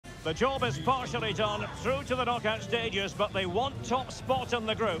The job is partially done through to the knockout stages, but they want top spot in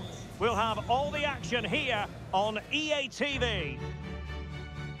the group. We'll have all the action here on EA TV.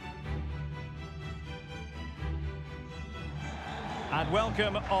 And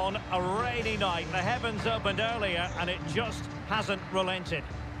welcome on a rainy night. The heavens opened earlier and it just hasn't relented.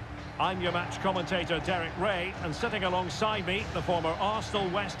 I'm your match commentator Derek Ray, and sitting alongside me, the former Arsenal,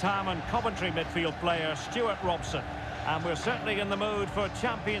 West Ham and Coventry midfield player Stuart Robson. And we're certainly in the mood for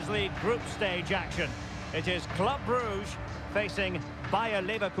Champions League group stage action. It is Club Brugge facing Bayer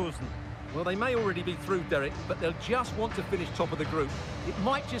Leverkusen. Well, they may already be through, Derek, but they'll just want to finish top of the group. It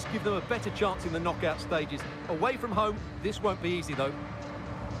might just give them a better chance in the knockout stages. Away from home, this won't be easy, though.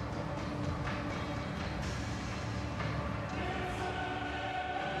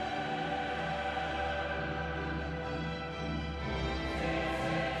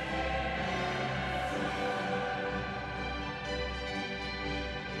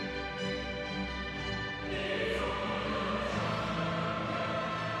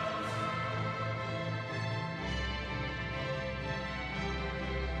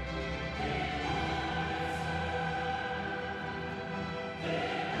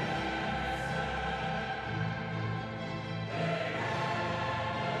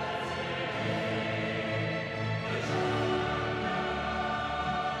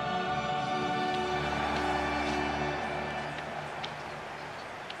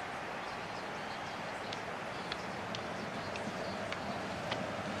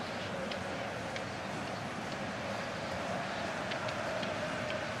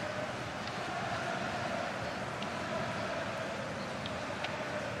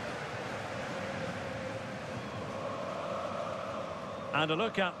 And a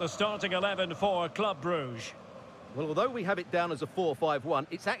look at the starting 11 for Club Brugge. Well, although we have it down as a 4-5-1,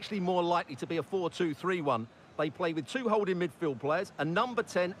 it's actually more likely to be a 4-2-3-1. They play with two holding midfield players, a number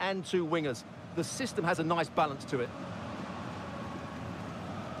 10 and two wingers. The system has a nice balance to it.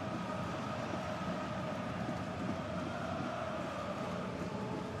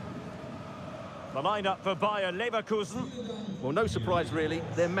 The lineup for Bayer Leverkusen. Well, no surprise really,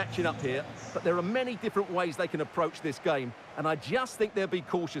 they're matching up here, but there are many different ways they can approach this game, and I just think they'll be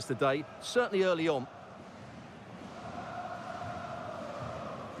cautious today, certainly early on.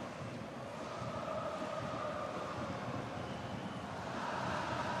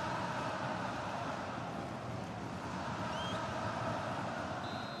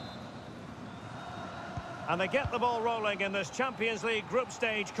 And they get the ball rolling in this Champions League group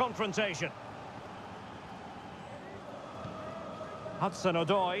stage confrontation.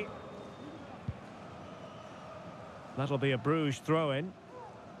 Hudson-Odoi. That'll be a Bruges throw-in.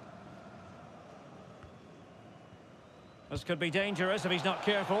 This could be dangerous if he's not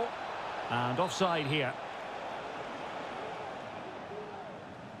careful. And offside here.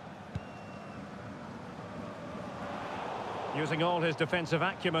 Using all his defensive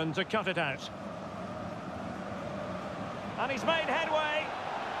acumen to cut it out. And he's made headway.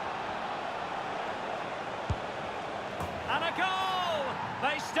 And a goal!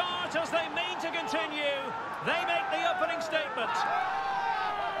 They start as they mean to continue. They make the opening statement.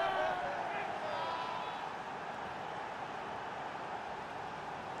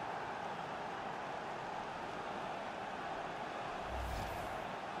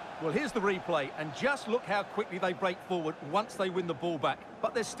 Well, here's the replay, and just look how quickly they break forward once they win the ball back.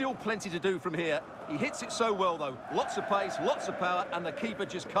 But there's still plenty to do from here. He hits it so well, though. Lots of pace, lots of power, and the keeper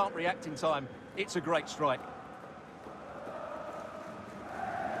just can't react in time. It's a great strike.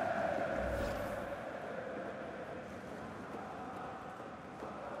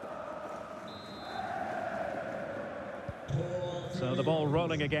 So the ball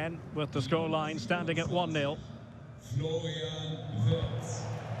rolling again with the scoreline standing at 1-0.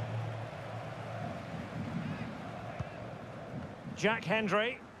 Jack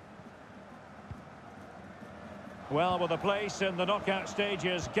Hendry. Well, with a place in the knockout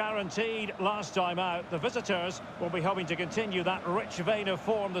stages guaranteed last time out, the visitors will be hoping to continue that rich vein of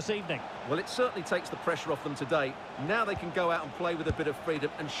form this evening. Well, it certainly takes the pressure off them today. Now they can go out and play with a bit of freedom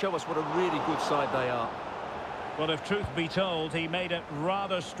and show us what a really good side they are. Well, if truth be told, he made it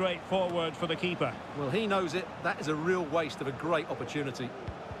rather straightforward for the keeper. Well, he knows it. That is a real waste of a great opportunity.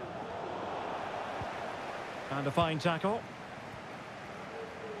 And a fine tackle.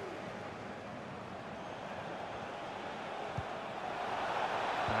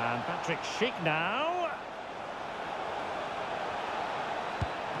 And Patrick Schick now.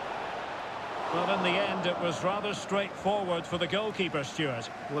 Well, in the end, it was rather straightforward for the goalkeeper, Stuart.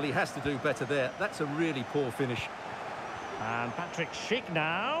 Well, he has to do better there. That's a really poor finish. And Patrick Schick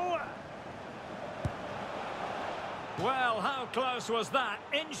now. Well, how close was that?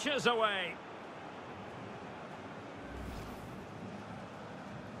 Inches away.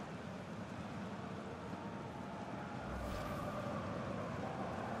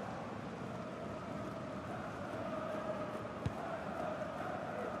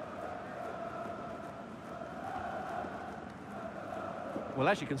 Well,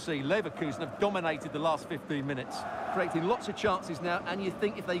 as you can see, Leverkusen have dominated the last 15 minutes, creating lots of chances now, and you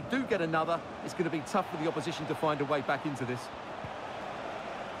think if they do get another, it's going to be tough for the opposition to find a way back into this.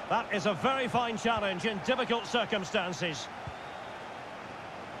 That is a very fine challenge in difficult circumstances.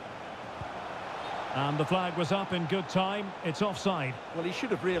 And the flag was up in good time. It's offside. Well, he should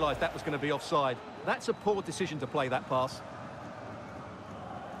have realised that was going to be offside. That's a poor decision to play that pass.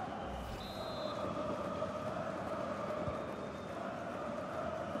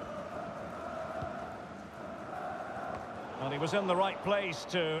 Well, he was in the right place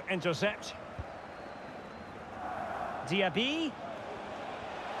to intercept. Diaby.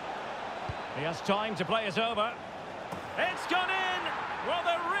 He has time to play it over. It's gone in! Well,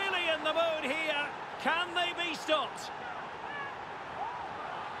 they're really in the mood here. Can they be stopped?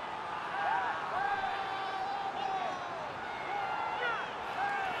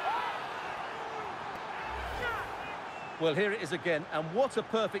 Well, here it is again, and what a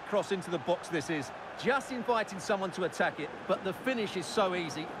perfect cross into the box this is. Just inviting someone to attack it, but the finish is so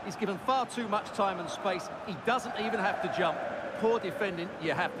easy. He's given far too much time and space. He doesn't even have to jump. Poor defending,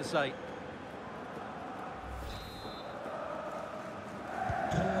 you have to say.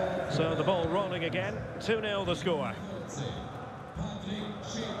 So the ball rolling again. 2-0 the score.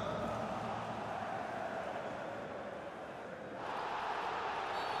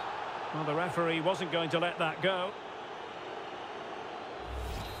 Well, the referee wasn't going to let that go.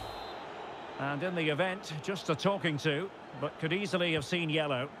 And in the event, just a talking to, but could easily have seen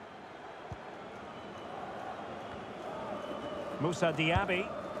yellow. Moussa Diaby.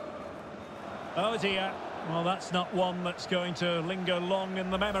 Oh dear. Well, that's not one that's going to linger long in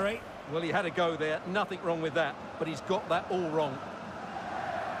the memory. Well, he had a go there. Nothing wrong with that, but he's got that all wrong.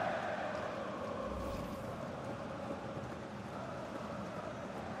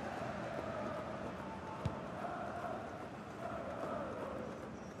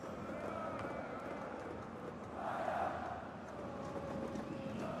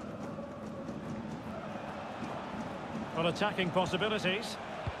 Well, attacking possibilities.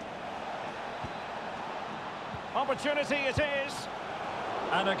 Opportunity it is.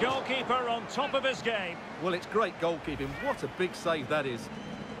 And a goalkeeper on top of his game. Well, it's great goalkeeping. What a big save that is.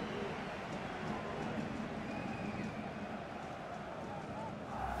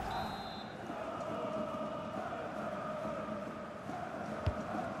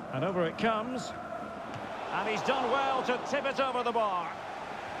 And over it comes. And he's done well to tip it over the bar.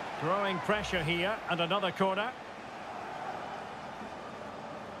 Growing pressure here, and another corner.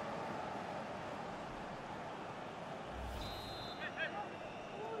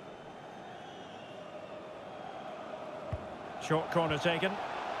 Short corner taken.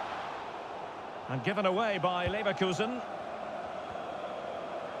 And given away by Leverkusen.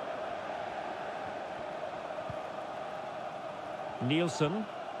 Nielsen.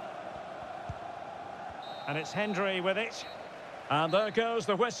 And it's Hendry with it. And there goes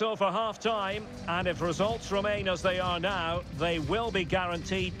the whistle for half-time. And if results remain as they are now, they will be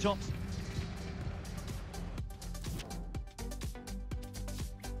guaranteed top.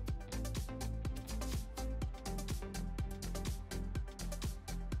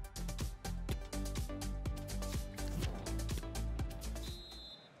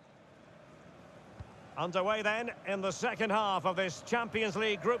 Underway then in the second half of this Champions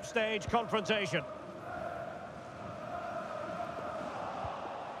League group stage confrontation.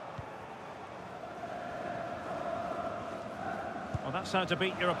 Well, that's how to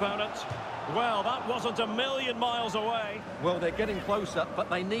beat your opponent. Well, that wasn't a million miles away. Well, they're getting closer,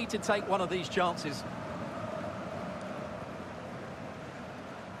 but they need to take one of these chances.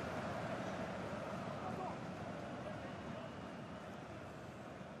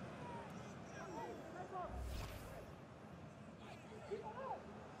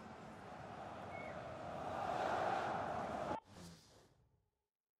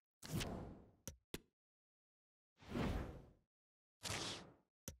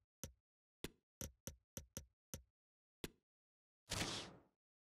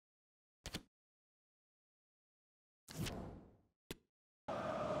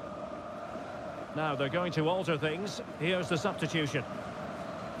 Now they're going to alter things. Here's the substitution.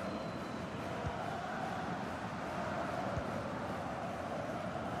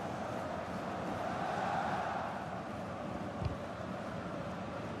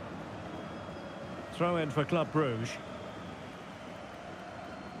 Throw in for Club Bruges.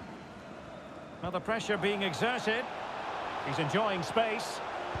 Now the pressure being exerted. He's enjoying space.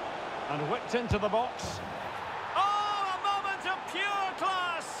 And whipped into the box. Oh, a moment of pure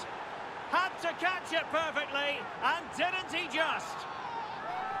class! Had to catch it perfectly, and didn't he just?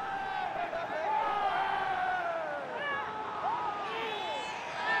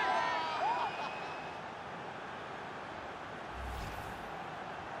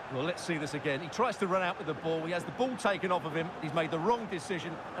 Well, let's see this again. He tries to run out with the ball. He has the ball taken off of him. He's made the wrong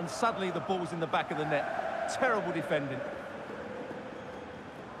decision, and suddenly the ball's in the back of the net. Terrible defending.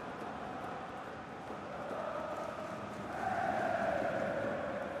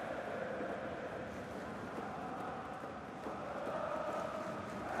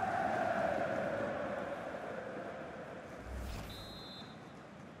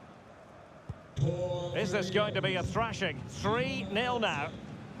 Is this going to be a thrashing? 3-0 now.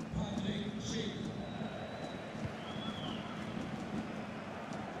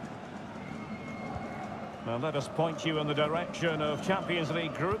 Well, let us point you in the direction of Champions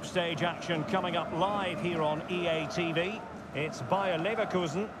League group stage action coming up live here on EA TV. It's Bayer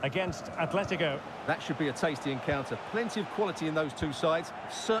Leverkusen against Atletico. That should be a tasty encounter. Plenty of quality in those two sides.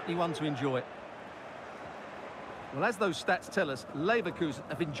 Certainly one to enjoy. Well, as those stats tell us, Leverkusen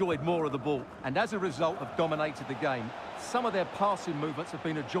have enjoyed more of the ball and as a result have dominated the game. Some of their passing movements have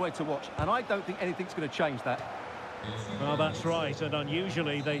been a joy to watch, and I don't think anything's going to change that. Well, that's right, and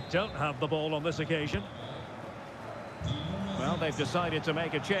unusually they don't have the ball on this occasion. Well, they've decided to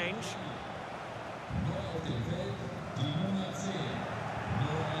make a change.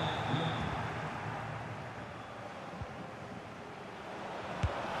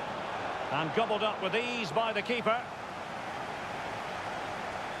 And gobbled up with ease by the keeper.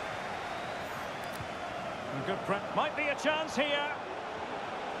 And good prep. Might be a chance here.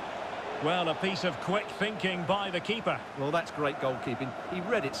 Well, a piece of quick thinking by the keeper. Well, that's great goalkeeping. He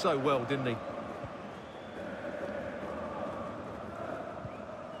read it so well, didn't he?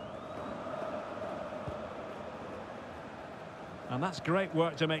 And that's great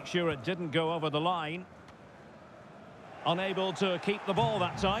work to make sure it didn't go over the line. Unable to keep the ball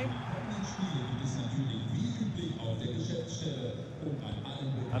that time.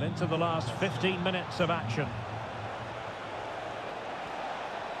 And into the last 15 minutes of action.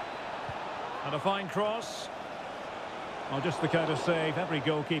 And a fine cross. Well, just the kind of save every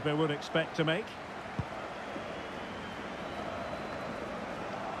goalkeeper would expect to make.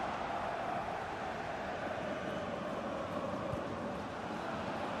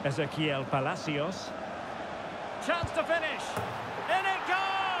 Ezequiel Palacios. Chance to finish. In it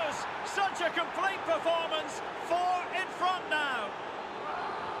goes! Such a complete performance. 4 in front now.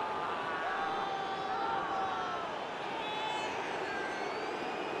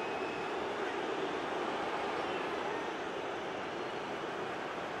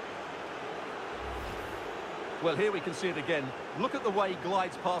 Well, here we can see it again. Look at the way he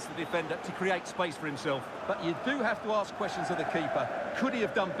glides past the defender to create space for himself. But you do have to ask questions of the keeper. Could he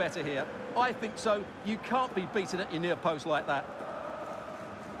have done better here? I think so. You can't be beaten at your near post like that.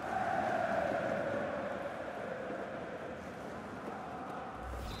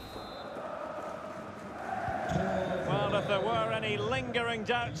 Well, if there were any lingering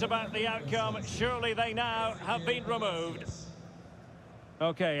doubts about the outcome, surely they now have been removed.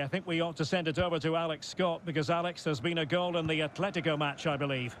 OK, I think we ought to send it over to Alex Scott, because, Alex, there's been a goal in the Atletico match, I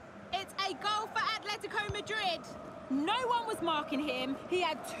believe. It's a goal for Atletico Madrid. No one was marking him, he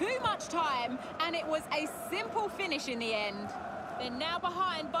had too much time, and it was a simple finish in the end. They're now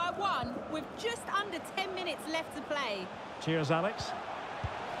behind by 1 with just under 10 minutes left to play. Cheers, Alex.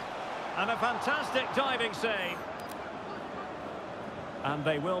 And a fantastic diving save. And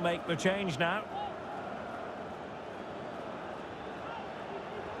they will make the change now.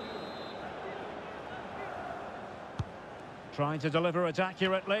 Trying to deliver it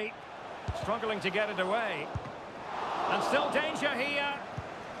accurately. Struggling to get it away. And still danger here.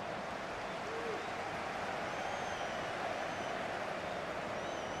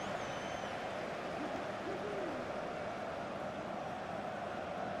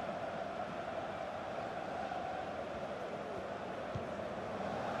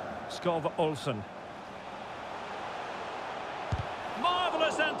 Skov Olsen.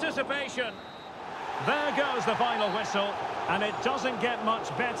 Marvellous anticipation. There goes the final whistle, and it doesn't get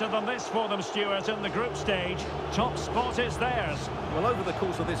much better than this for them, Stuart, in the group stage. Top spot is theirs. Well, over the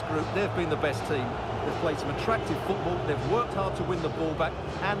course of this group, they've been the best team. They've played some attractive football, they've worked hard to win the ball back,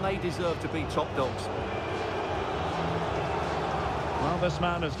 and they deserve to be top dogs. Well, this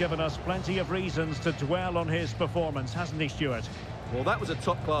man has given us plenty of reasons to dwell on his performance, hasn't he, Stuart? Well, that was a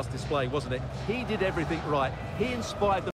top-class display, wasn't it? He did everything right. He inspired the